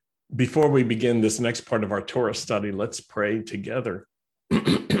Before we begin this next part of our Torah study, let's pray together.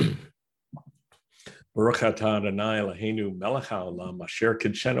 Baruch atah Adonai Eloheinu melech haolam asher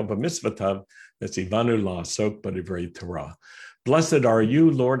kidshenu b'mitzvotav v'tzivanu la'asok b'divrei Torah. Blessed are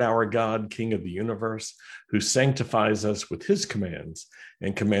you, Lord our God, King of the universe, who sanctifies us with his commands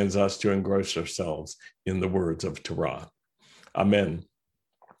and commands us to engross ourselves in the words of Torah. Amen.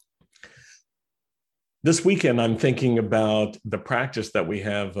 This weekend, I'm thinking about the practice that we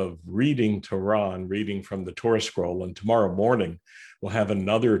have of reading Torah and reading from the Torah scroll. And tomorrow morning, we'll have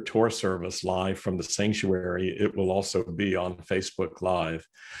another Torah service live from the sanctuary. It will also be on Facebook Live.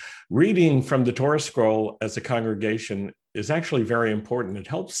 Reading from the Torah scroll as a congregation is actually very important. It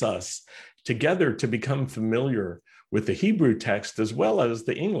helps us together to become familiar with the Hebrew text as well as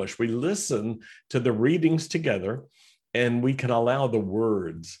the English. We listen to the readings together, and we can allow the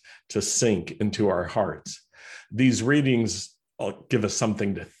words to sink into our hearts. These readings give us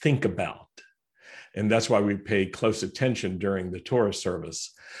something to think about. And that's why we pay close attention during the Torah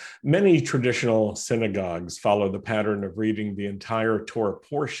service. Many traditional synagogues follow the pattern of reading the entire Torah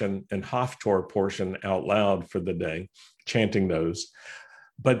portion and Haftorah portion out loud for the day, chanting those.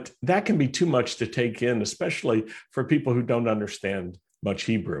 But that can be too much to take in, especially for people who don't understand much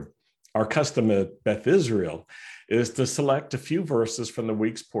Hebrew. Our custom at Beth Israel is to select a few verses from the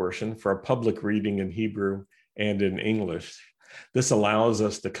week's portion for a public reading in Hebrew and in English. This allows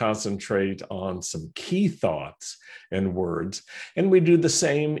us to concentrate on some key thoughts and words, and we do the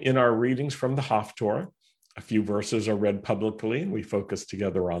same in our readings from the Haftorah. A few verses are read publicly, and we focus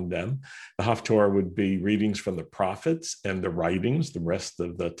together on them. The Haftorah would be readings from the prophets and the writings, the rest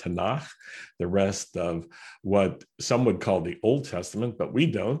of the Tanakh, the rest of what some would call the Old Testament, but we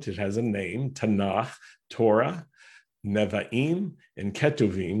don't. It has a name, Tanakh, Torah, Nevi'im, and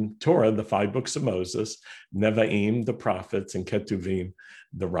Ketuvim. Torah, the 5 books of Moses, Nevi'im, the prophets, and Ketuvim,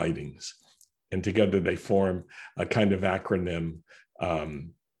 the writings. And together they form a kind of acronym,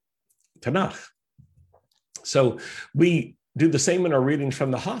 Tanakh. So we do the same in our readings from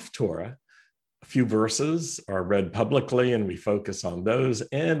the Haftorah. A few verses are read publicly, and we focus on those.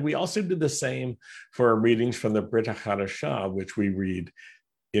 And we also do the same for our readings from the Brit HaChadashah, which we read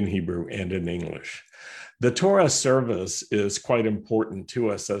in Hebrew and in English. The Torah service is quite important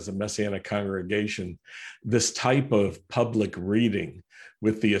to us as a Messianic congregation. This type of public reading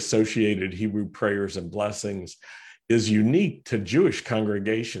with the associated Hebrew prayers and blessings is unique to Jewish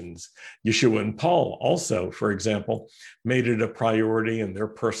congregations. Yeshua and Paul also, for example, made it a priority in their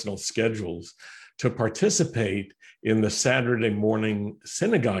personal schedules to participate in the Saturday morning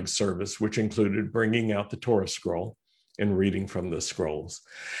synagogue service, which included bringing out the Torah scroll and reading from the scrolls.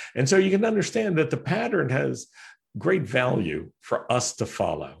 And so you can understand that the pattern has great value for us to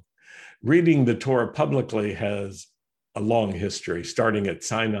follow. Reading the Torah publicly has a long history, starting at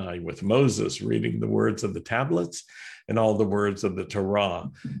Sinai with Moses reading the words of the tablets and all the words of the Torah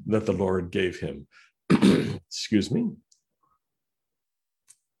that the Lord gave him. Excuse me.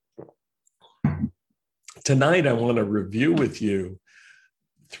 Tonight, I want to review with you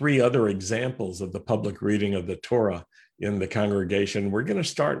 3 other examples of the public reading of the Torah in the congregation. We're going to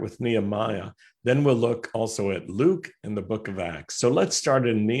start with Nehemiah. Then we'll look also at Luke and the book of Acts. So let's start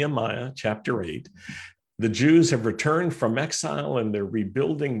in Nehemiah chapter 8. The Jews have returned from exile and they're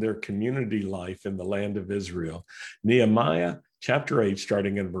rebuilding their community life in the land of Israel. Nehemiah chapter 8,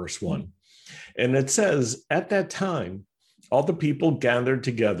 starting in verse 1. And it says, at that time, all the people gathered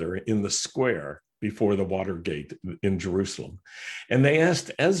together in the square before the water gate in Jerusalem. And they asked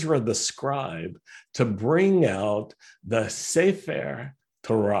Ezra the scribe to bring out the Sefer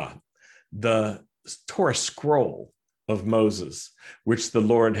Torah, the Torah scroll of Moses, which the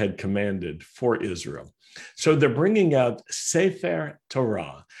Lord had commanded for Israel. So they're bringing out Sefer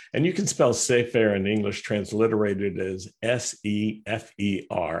Torah, and you can spell Sefer in English transliterated as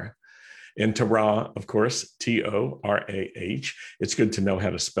S-E-F-E-R. And Torah, of course, T-O-R-A-H. It's good to know how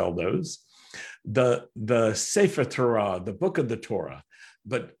to spell those. The Sefer Torah, the book of the Torah,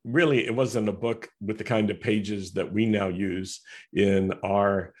 but really it wasn't a book with the kind of pages that we now use in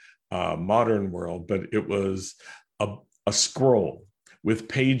our modern world, but it was a scroll with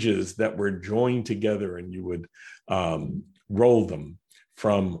pages that were joined together, and you would roll them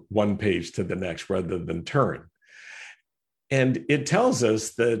from one page to the next rather than turn. And it tells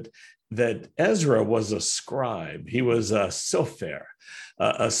us that Ezra was a scribe. He was a sofer,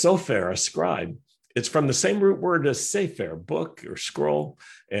 a scribe. It's from the same root word as sefer, book or scroll,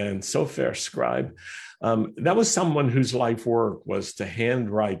 and sofer, scribe. That was someone whose life work was to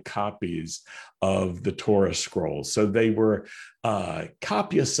handwrite copies of the Torah scrolls. So they were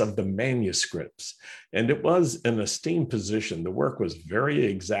copyists of the manuscripts. And it was an esteemed position. The work was very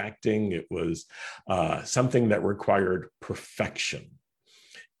exacting. It was something that required perfection.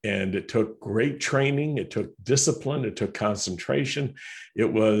 And it took great training. It took discipline. It took concentration.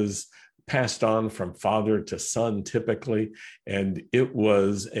 It was passed on from father to son typically, and it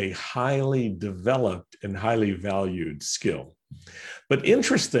was a highly developed and highly valued skill. But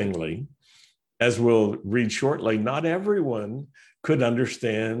interestingly, as we'll read shortly, not everyone could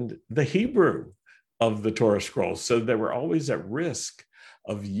understand the Hebrew of the Torah scrolls, so they were always at risk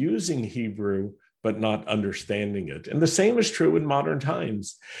of using Hebrew but not understanding it. And the same is true in modern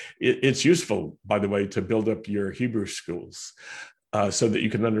times. It's useful, by the way, to build up your Hebrew schools so that you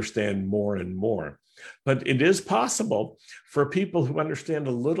can understand more and more. But it is possible for people who understand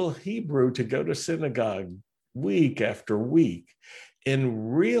a little Hebrew to go to synagogue week after week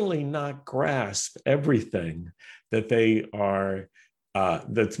and really not grasp everything that they are,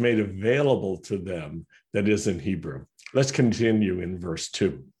 that's made available to them that is in Hebrew. Let's continue in verse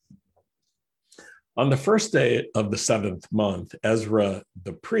 2. On the first day of the 7th month, Ezra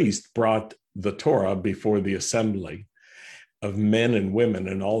the priest brought the Torah before the assembly of men and women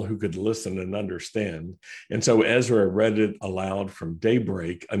and all who could listen and understand. And so Ezra read it aloud from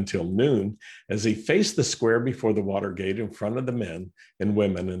daybreak until noon as he faced the square before the water gate in front of the men and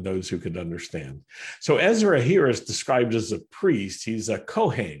women and those who could understand. So Ezra here is described as a priest. He's a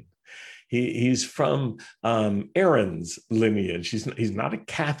Kohen. He's from Aaron's lineage. He's not a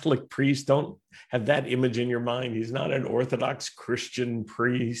Catholic priest. Don't have that image in your mind. He's not an Orthodox Christian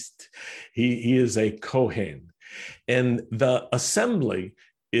priest. He is a Kohen. And the assembly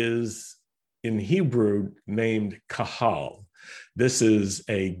is in Hebrew named kahal. This is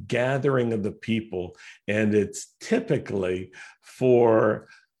a gathering of the people, and it's typically for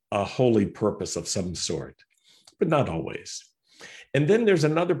a holy purpose of some sort, but not always. And then there's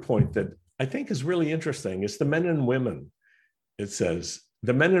another point that I think is really interesting. It's the men and women. It says,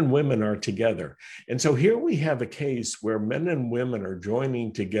 the men and women are together. And so here we have a case where men and women are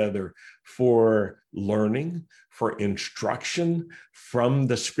joining together for learning, for instruction from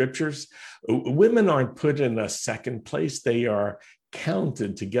the scriptures. Women aren't put in a second place. They are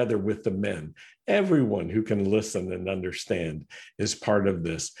counted together with the men. Everyone who can listen and understand is part of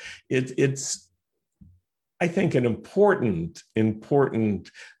this. It's I think, an important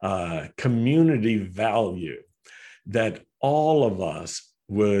community value that all of us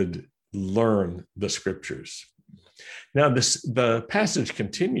would learn the scriptures. Now, the passage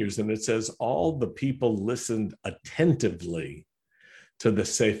continues and it says, all the people listened attentively to the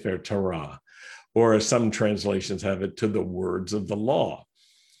Sefer Torah, or as some translations have it, to the words of the law.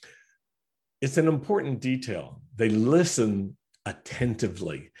 It's an important detail. They listen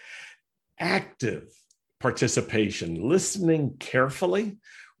attentively, active participation, listening carefully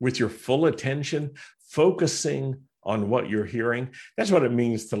with your full attention, focusing on what you're hearing. That's what it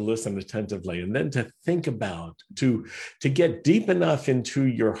means to listen attentively. And then to think about, to get deep enough into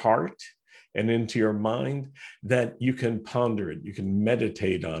your heart and into your mind that you can ponder it, you can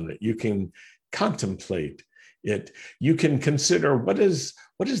meditate on it, you can contemplate it, you can consider what does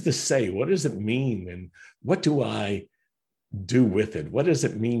this say? What does it mean? And what do I do with it? What does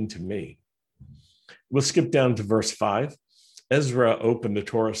it mean to me? We'll skip down to verse 5. Ezra opened the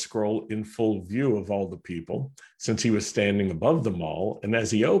Torah scroll in full view of all the people, since he was standing above them all. And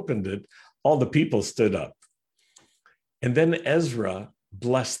as he opened it, all the people stood up. And then Ezra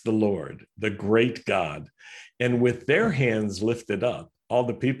blessed the Lord, the great God. And with their hands lifted up, all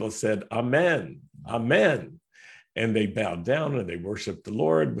the people said, Amen, Amen. And they bowed down and they worshiped the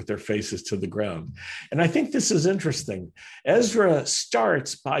Lord with their faces to the ground. And I think this is interesting. Ezra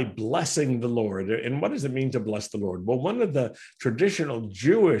starts by blessing the Lord. And what does it mean to bless the Lord? Well, one of the traditional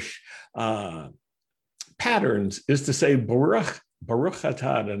Jewish patterns is to say, Baruch atah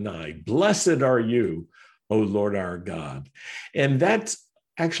Adonai, blessed are you, O Lord our God. And that's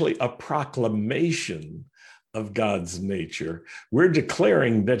actually a proclamation of God's nature. We're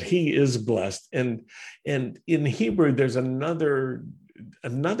declaring that he is blessed. And in Hebrew, there's another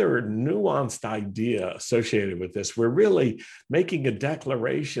nuanced idea associated with this. We're really making a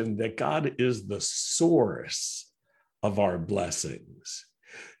declaration that God is the source of our blessings.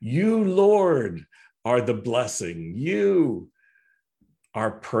 You, Lord, are the blessing. You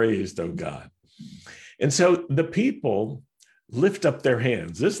are praised, O God. And so the people lift up their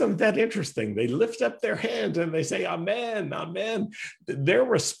hands. Isn't that interesting? They lift up their hands and they say, Amen, Amen. Their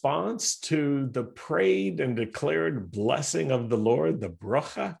response to the prayed and declared blessing of the Lord, the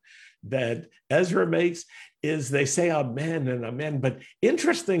bracha that Ezra makes, is they say Amen and Amen. But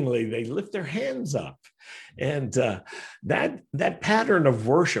interestingly, they lift their hands up. And that pattern of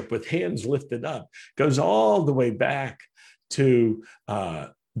worship with hands lifted up goes all the way back to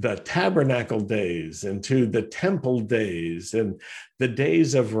the tabernacle days and to the temple days and the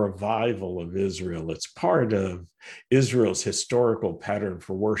days of revival of Israel. It's part of Israel's historical pattern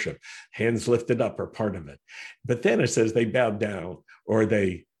for worship. Hands lifted up are part of it. But then it says they bowed down or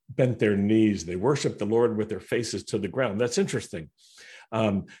they bent their knees. They worshiped the Lord with their faces to the ground. That's interesting.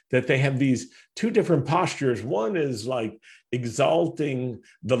 That they have these two different postures. One is like exalting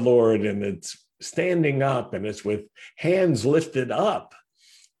the Lord and it's standing up and it's with hands lifted up.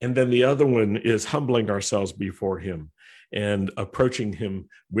 And then the other one is humbling ourselves before him and approaching him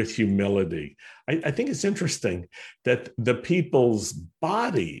with humility. I think it's interesting that the people's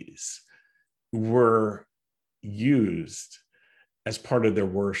bodies were used as part of their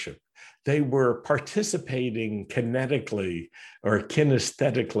worship. They were participating kinetically or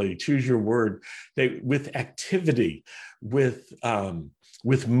kinesthetically, choose your word, with activity, with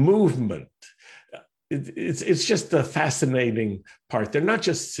movement. It's just a fascinating part. They're not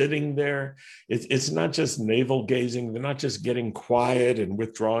just sitting there. It's not just navel gazing. They're not just getting quiet and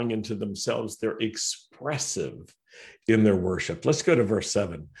withdrawing into themselves. They're expressive in their worship. Let's go to verse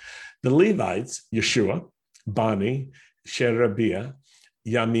 7. The Levites, Yeshua, Bani, Sherebiah,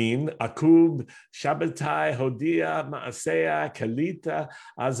 Yamin, Akub, Shabbatai, Hodiah, Maaseiah, Kelita,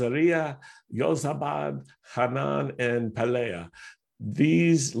 Azariah, Yozabad, Hanan, and Peleah.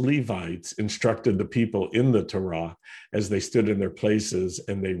 These Levites instructed the people in the Torah as they stood in their places,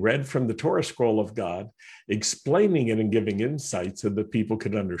 and they read from the Torah scroll of God, explaining it and giving insight so that people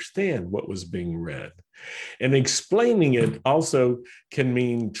could understand what was being read. And explaining it also can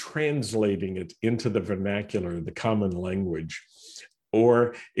mean translating it into the vernacular, the common language.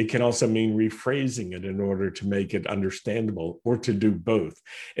 Or it can also mean rephrasing it in order to make it understandable, or to do both.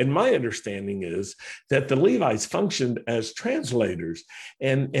 And my understanding is that the Levites functioned as translators,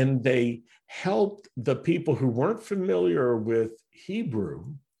 and they helped the people who weren't familiar with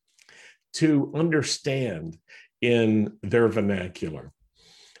Hebrew to understand in their vernacular.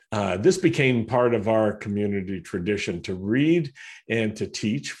 This became part of our community tradition to read and to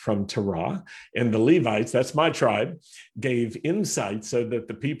teach from Torah. And the Levites, that's my tribe, gave insight so that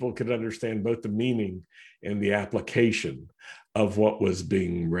the people could understand both the meaning and the application of what was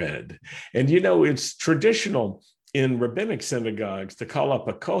being read. And, you know, it's traditional in rabbinic synagogues to call up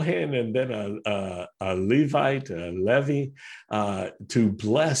a Kohen and then a Levite, a Levi, to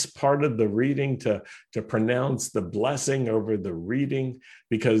bless part of the reading, to pronounce the blessing over the reading,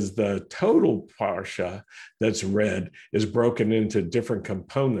 because the total parsha that's read is broken into different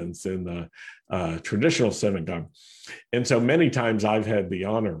components in the traditional synagogue. And so many times I've had the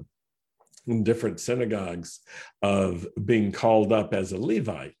honor in different synagogues of being called up as a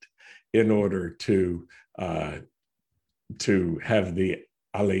Levite in order to have the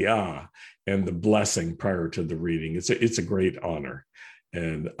aliyah and the blessing prior to the reading. It's a great honor,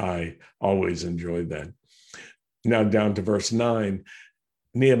 and I always enjoyed that. Now down to verse 9,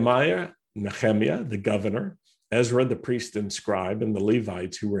 Nehemiah, Nehemiah, the governor, Ezra, the priest and scribe, and the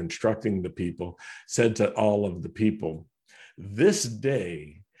Levites who were instructing the people said to all of the people, "This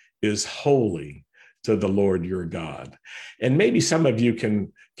day is holy to the Lord your God." And maybe some of you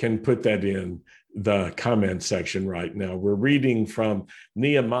can put that in the comment section right now. We're reading from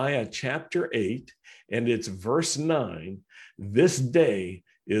Nehemiah chapter 8, and it's verse 9. This day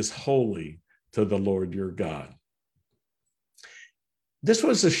is holy to the Lord your God. This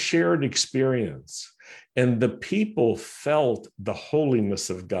was a shared experience, and the people felt the holiness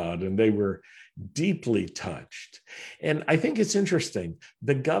of God, and they were deeply touched. And I think it's interesting.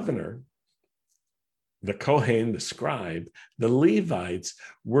 The governor, the Kohen, the scribe, the Levites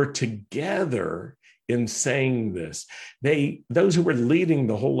were together in saying this. Those who were leading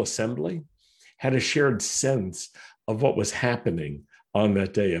the whole assembly had a shared sense of what was happening on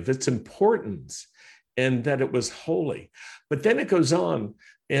that day, of its importance, and that it was holy. But then it goes on,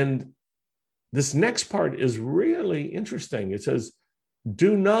 and this next part is really interesting. It says,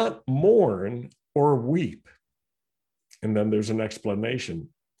 "Do not mourn or weep." And then there's an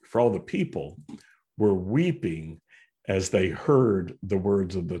explanation. For all the people were weeping as they heard the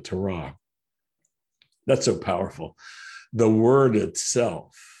words of the Torah. That's so powerful. The word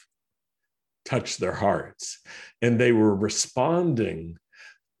itself touched their hearts, and they were responding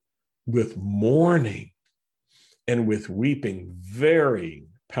with mourning and with weeping. Very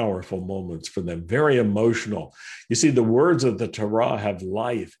powerful moments for them, very emotional. You see, the words of the Torah have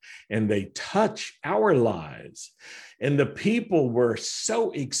life and they touch our lives. And the people were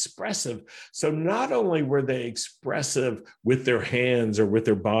so expressive. So not only were they expressive with their hands or with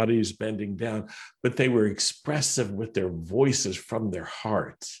their bodies bending down, but they were expressive with their voices from their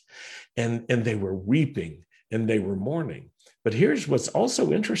hearts. And they were weeping and they were mourning. But here's what's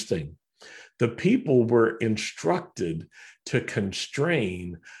also interesting. The people were instructed to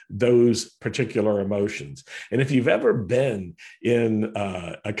constrain those particular emotions. And if you've ever been in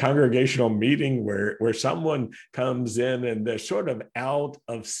a congregational meeting where someone comes in and they're sort of out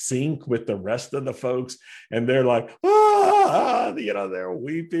of sync with the rest of the folks, and they're like, they're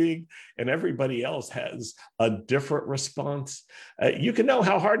weeping, and everybody else has a different response, you can know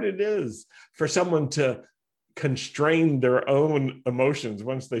how hard it is for someone to constrain their own emotions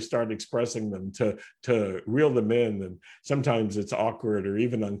once they start expressing them, to reel them in. And sometimes it's awkward or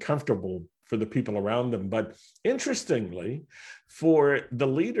even uncomfortable for the people around them. But interestingly, for the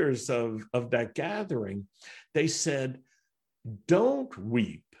leaders of that gathering, they said, don't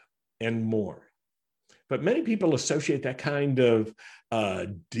weep and mourn. But many people associate that kind of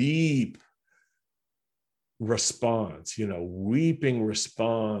deep response, weeping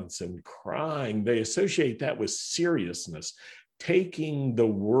response and crying. They associate that with seriousness, taking the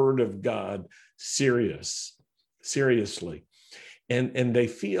word of God seriously. And they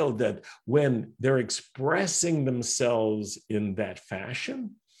feel that when they're expressing themselves in that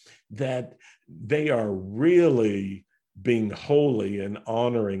fashion, that they are really being holy and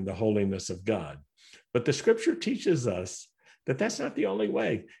honoring the holiness of God. But the scripture teaches us that that's not the only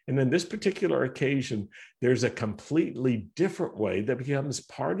way. And in this particular occasion, there's a completely different way that becomes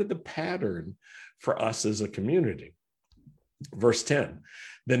part of the pattern for us as a community. Verse 10,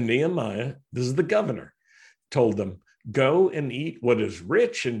 then Nehemiah, this is the governor, told them, go and eat what is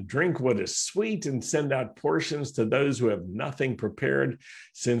rich and drink what is sweet and send out portions to those who have nothing prepared,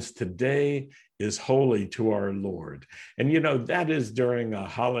 since today is holy to our Lord. And that is during a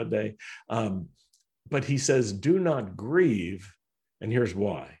holiday. But he says, do not grieve. And here's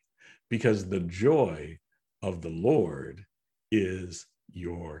why. Because the joy of the Lord is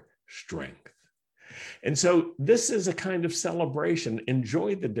your strength. And so this is a kind of celebration.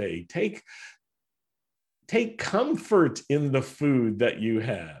 Enjoy the day. Take comfort in the food that you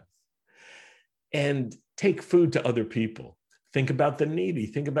have. And take food to other people. Think about the needy.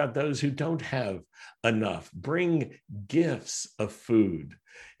 Think about those who don't have enough. Bring gifts of food.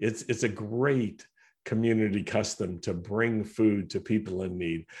 It's a great community custom to bring food to people in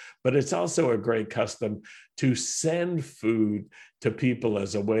need, but it's also a great custom to send food to people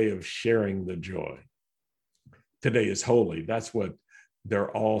as a way of sharing the joy. Today is holy. That's what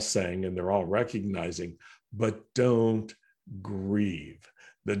they're all saying, and they're all recognizing, but don't grieve.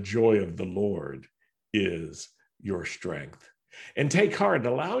 The joy of the Lord is your strength. And take heart,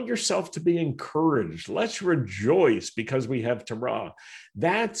 allow yourself to be encouraged. Let's rejoice because we have Torah.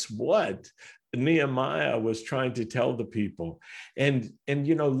 That's what Nehemiah was trying to tell the people. And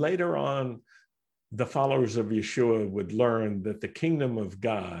later on, the followers of Yeshua would learn that the kingdom of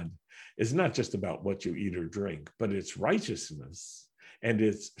God is not just about what you eat or drink, but it's righteousness, and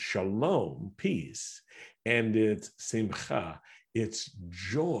it's shalom, peace, and it's simcha, it's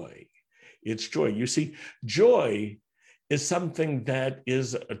joy. It's joy. You see, joy is something that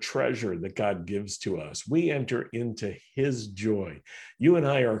is a treasure that God gives to us. We enter into his joy. You and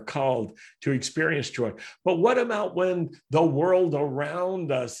I are called to experience joy. But what about when the world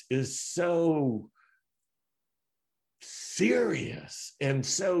around us is so serious and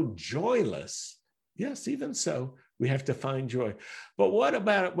so joyless? Yes, even so, we have to find joy. But what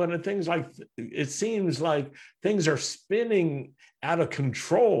about when it seems like things are spinning out of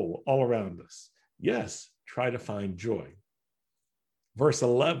control all around us? Yes, try to find joy. Verse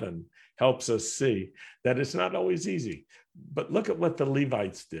 11 helps us see that it's not always easy. But look at what the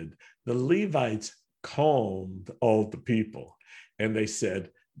Levites did. The Levites calmed all the people, and they said,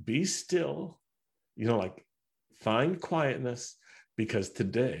 be still, find quietness, because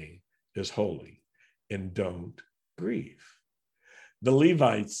today is holy, and don't grieve. The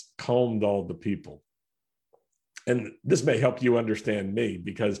Levites calmed all the people. And this may help you understand me,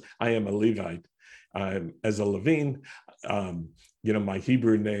 because I am a Levite. As a Levine, my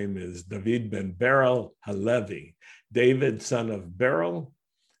Hebrew name is David ben Beryl Halevi, David, son of Beryl,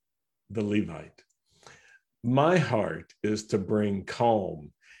 the Levite. My heart is to bring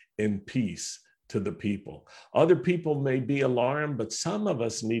calm and peace to the people. Other people may be alarmed, but some of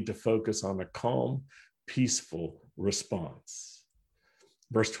us need to focus on a calm, peaceful response.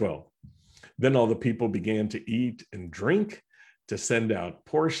 Verse 12, Then all the people began to eat and drink, to send out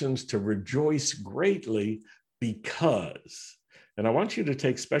portions, to rejoice greatly because, and I want you to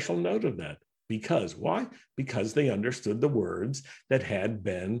take special note of that. Because, why? Because they understood the words that had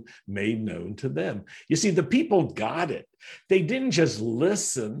been made known to them. You see, the people got it. They didn't just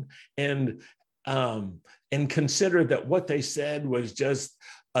listen and consider that what they said was just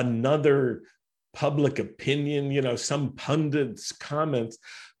another public opinion, some pundit's comments.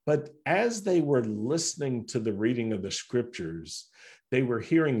 But as they were listening to the reading of the scriptures, they were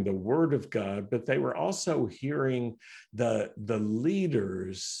hearing the word of God, but they were also hearing the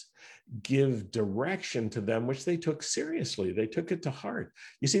leaders give direction to them, which they took seriously. They took it to heart.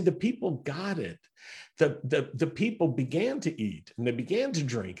 You see, the people got it. The people began to eat, and they began to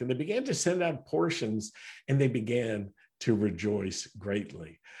drink, and they began to send out portions, and they began to rejoice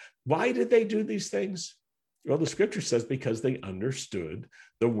greatly. Why did they do these things? Well, the scripture says because they understood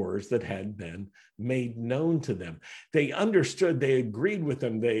the words that had been made known to them. They understood, they agreed with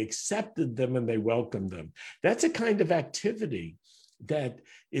them, they accepted them, and they welcomed them. That's a kind of activity that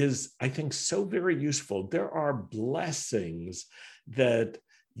is, I think, so very useful. There are blessings that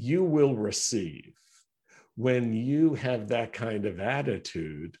you will receive when you have that kind of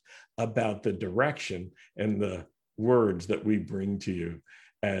attitude about the direction and the words that we bring to you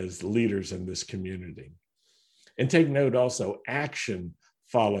as leaders in this community. And take note also, action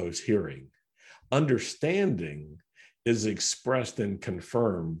follows hearing. Understanding is expressed and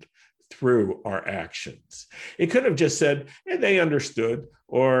confirmed through our actions. It could have just said, they understood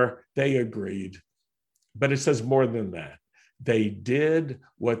or they agreed, but it says more than that. They did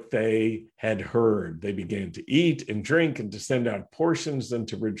what they had heard. They began to eat and drink and to send out portions and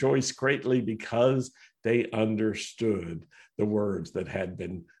to rejoice greatly because they understood the words that had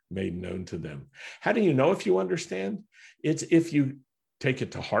been made known to them. How do you know if you understand? It's if you take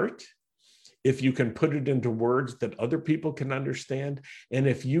it to heart, if you can put it into words that other people can understand, and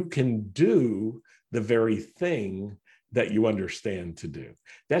if you can do the very thing that you understand to do.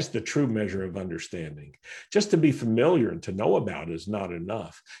 That's the true measure of understanding. Just to be familiar and to know about is not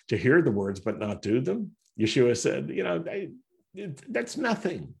enough. To hear the words but not do them, Yeshua said, that's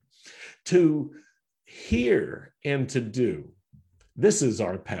nothing. To hear and to do, this is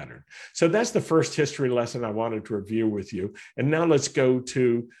our pattern. So that's the first history lesson I wanted to review with you. And now let's go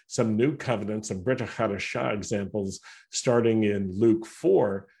to some new covenants, some Brit Hadashah examples, starting in Luke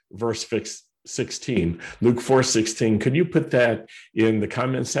 4, verse 16. Luke 4:16. Could you put that in the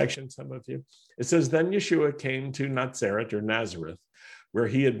comment section, some of you? It says, then Yeshua came to Nazareth, where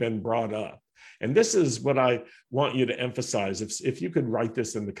he had been brought up. And this is what I want you to emphasize. If you could write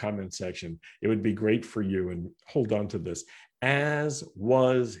this in the comment section, it would be great for you. And hold on to this. As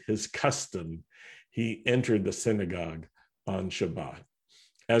was his custom, he entered the synagogue on Shabbat.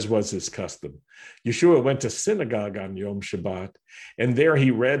 As was his custom. Yeshua went to synagogue on Yom Shabbat, and there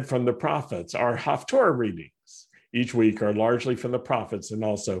he read from the prophets. Our Haftorah readings each week are largely from the prophets and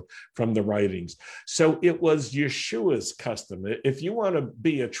also from the writings. So it was Yeshua's custom. If you want to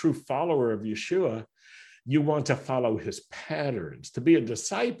be a true follower of Yeshua, you want to follow his patterns. To be a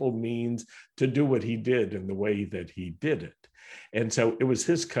disciple means to do what he did in the way that he did it. And so it was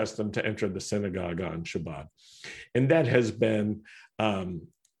his custom to enter the synagogue on Shabbat. And that has been,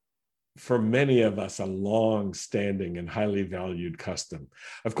 for many of us, a long-standing and highly valued custom.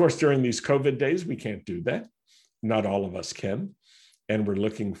 Of course, during these COVID days, we can't do that. Not all of us can. And we're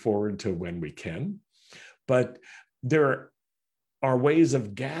looking forward to when we can. But there are ways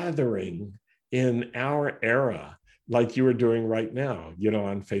of gathering in our era, like you are doing right now,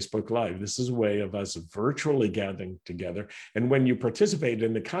 on Facebook Live. This is a way of us virtually gathering together. And when you participate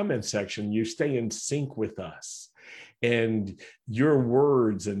in the comment section, you stay in sync with us. And your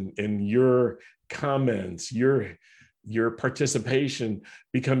words and your comments, your participation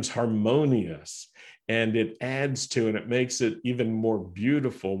becomes harmonious. And it adds to, and it makes it even more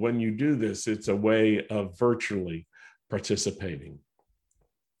beautiful. When you do this, it's a way of virtually participating.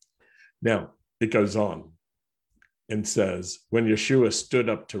 Now, it goes on and says, when Yeshua stood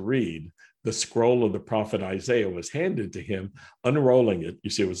up to read, the scroll of the prophet Isaiah was handed to him. Unrolling it, you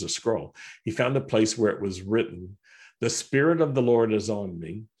see, it was a scroll. He found a place where it was written, the Spirit of the Lord is on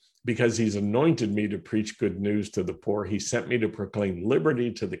me, because he's anointed me to preach good news to the poor. He sent me to proclaim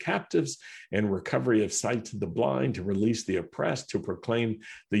liberty to the captives and recovery of sight to the blind, to release the oppressed, to proclaim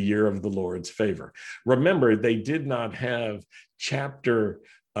the year of the Lord's favor. Remember, they did not have chapter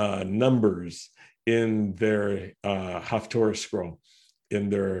numbers in their Haftorah scroll, in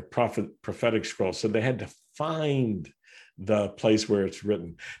their prophetic scroll. So they had to find the place where it's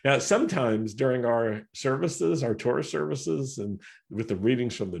written. Now, sometimes during our services, our Torah services, and with the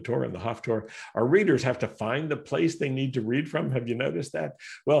readings from the Torah and the Haftorah, our readers have to find the place they need to read from. Have you noticed that?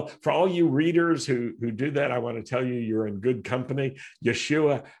 Well, for all you readers who do that, I want to tell you, you're in good company.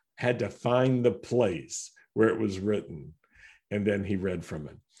 Yeshua had to find the place where it was written, and then he read from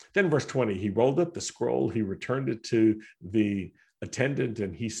it. Then verse 20, he rolled up the scroll, he returned it to the attendant,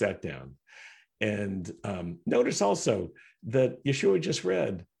 and he sat down. And notice also that Yeshua just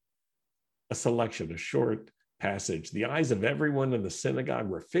read a selection, a short passage. The eyes of everyone in the synagogue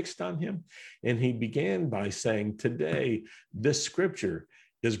were fixed on him. And he began by saying, today, this scripture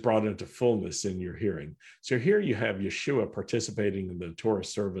is brought into fullness in your hearing. So here you have Yeshua participating in the Torah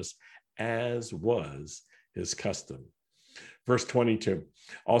service as was his custom. Verse 22,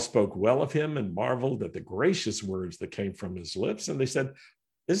 all spoke well of him and marveled at the gracious words that came from his lips. And they said,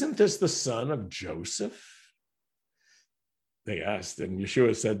 isn't this the son of Joseph? They asked, and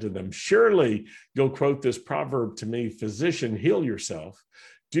Yeshua said to them, surely you'll quote this proverb to me, physician, heal yourself.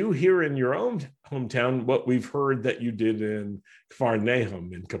 Do here in your own hometown what we've heard that you did in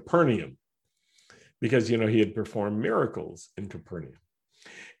Capernaum, in Capernaum, because, he had performed miracles in Capernaum.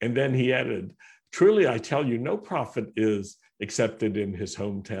 And then he added, truly, I tell you, no prophet is accepted in his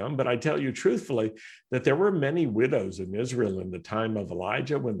hometown, but I tell you truthfully that there were many widows in Israel in the time of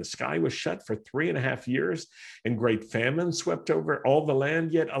Elijah when the sky was shut for 3.5 years and great famine swept over all the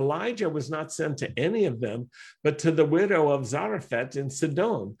land. Yet Elijah was not sent to any of them, but to the widow of Zarephath in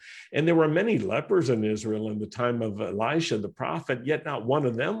Sidon. And there were many lepers in Israel in the time of Elisha the prophet, yet not one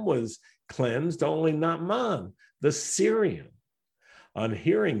of them was cleansed, only Naaman, the Syrian. On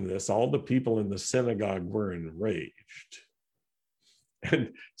hearing this, all the people in the synagogue were enraged.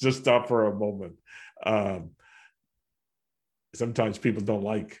 And just stop for a moment. Sometimes people don't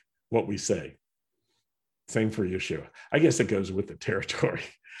like what we say. Same for Yeshua. I guess it goes with the territory.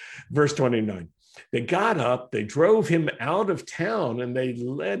 Verse 29, they got up, they drove him out of town, and they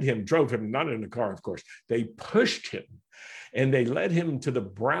drove him, not in a car, of course. They pushed him, and they led him to the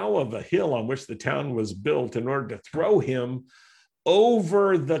brow of a hill on which the town was built in order to throw him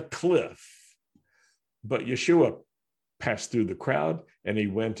over the cliff. But Yeshua passed through the crowd and he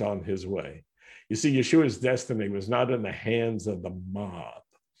went on his way. You see, Yeshua's destiny was not in the hands of the mob.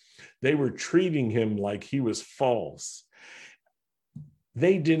 They were treating him like he was false.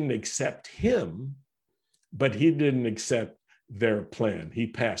 They didn't accept him, but he didn't accept their plan. He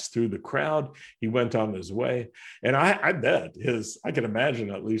passed through the crowd. He went on his way. And I bet I can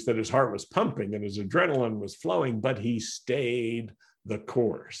imagine at least that his heart was pumping and his adrenaline was flowing, but he stayed the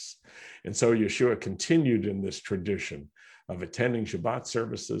course. And so Yeshua continued in this tradition of attending Shabbat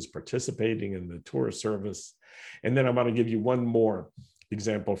services, participating in the Torah service. And then I'm going to give you one more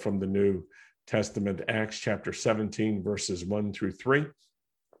example from the New Testament, Acts chapter 17, verses 1 through 3.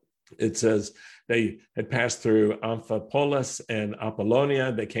 It says they had passed through Amphipolis and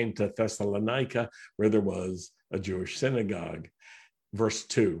Apollonia. They came to Thessalonica, where there was a Jewish synagogue. Verse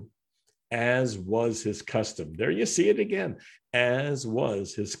 2, as was his custom. There you see it again. As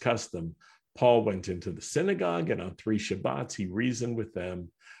was his custom, Paul went into the synagogue, and on 3 Shabbats, he reasoned with them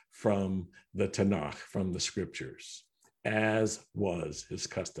from the Tanakh, from the scriptures, as was his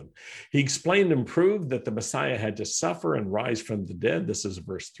custom. He explained and proved that the Messiah had to suffer and rise from the dead. This is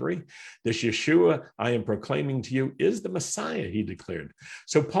verse 3. This Yeshua I am proclaiming to you is the Messiah, he declared.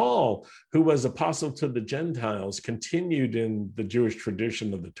 So Paul, who was apostle to the Gentiles, continued in the Jewish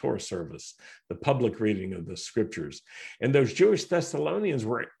tradition of the Torah service, the public reading of the scriptures. And those Jewish Thessalonians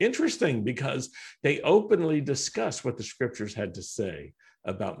were interesting because they openly discussed what the scriptures had to say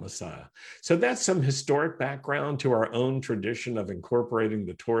about Messiah. So that's some historic background to our own tradition of incorporating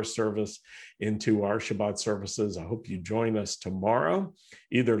the Torah service into our Shabbat services. I hope you join us tomorrow,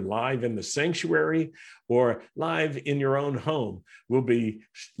 either live in the sanctuary or live in your own home. We'll be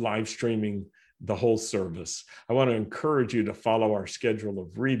live streaming the whole service. I want to encourage you to follow our schedule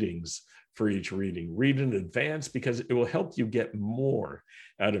of readings for each reading. Read in advance because it will help you get more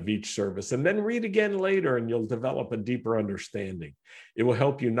out of each service. And then read again later and you'll develop a deeper understanding. It will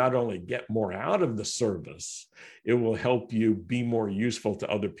help you not only get more out of the service, it will help you be more useful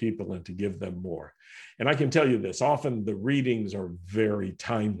to other people and to give them more. And I can tell you this, often the readings are very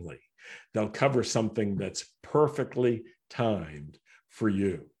timely. They'll cover something that's perfectly timed for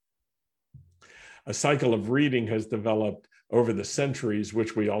you. A cycle of reading has developed over the centuries,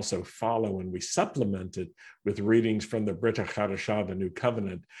 which we also follow, and we supplement it with readings from the Brit HaChadashah, the New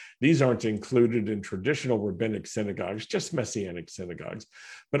Covenant. These aren't included in traditional rabbinic synagogues, just Messianic synagogues.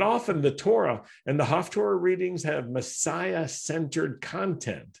 But often the Torah and the Haftorah readings have Messiah-centered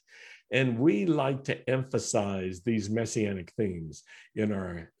content. And we like to emphasize these messianic themes in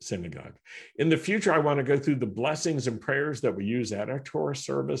our synagogue. In the future, I want to go through the blessings and prayers that we use at our Torah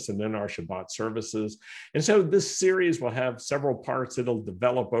service and then our Shabbat services. And so this series will have several parts. It'll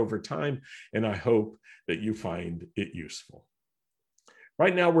develop over time, and I hope that you find it useful.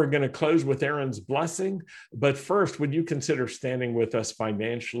 Right now, we're going to close with Aaron's blessing. But first, would you consider standing with us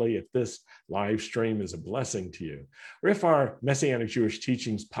financially if this live stream is a blessing to you? Or if our Messianic Jewish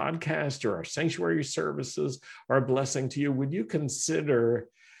Teachings podcast or our sanctuary services are a blessing to you, would you consider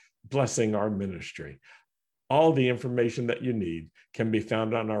blessing our ministry? All the information that you need can be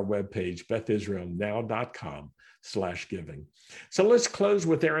found on our webpage, bethisraelnow.com/giving. So let's close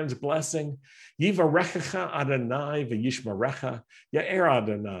with Aaron's blessing. Yivarechecha Adonai v'yishmarecha, Ya'er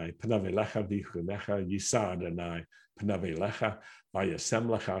Adonai panav elecha v'yichunecha, Yisa Adonai panav elecha v'yasem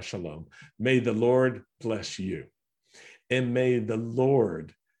lecha shalom. May the Lord bless you, and may the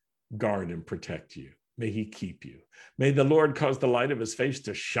Lord guard and protect you. May he keep you. May the Lord cause the light of his face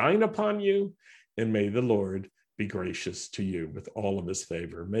to shine upon you, and may the Lord be gracious to you with all of his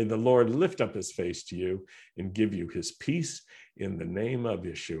favor. May the Lord lift up his face to you and give you his peace in the name of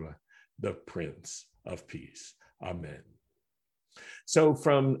Yeshua, the Prince of Peace. Amen. So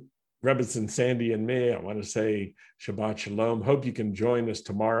from Rebbetzin, Sandy, and me, I want to say Shabbat Shalom. Hope you can join us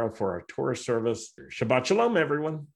tomorrow for our Torah service. Shabbat Shalom, everyone.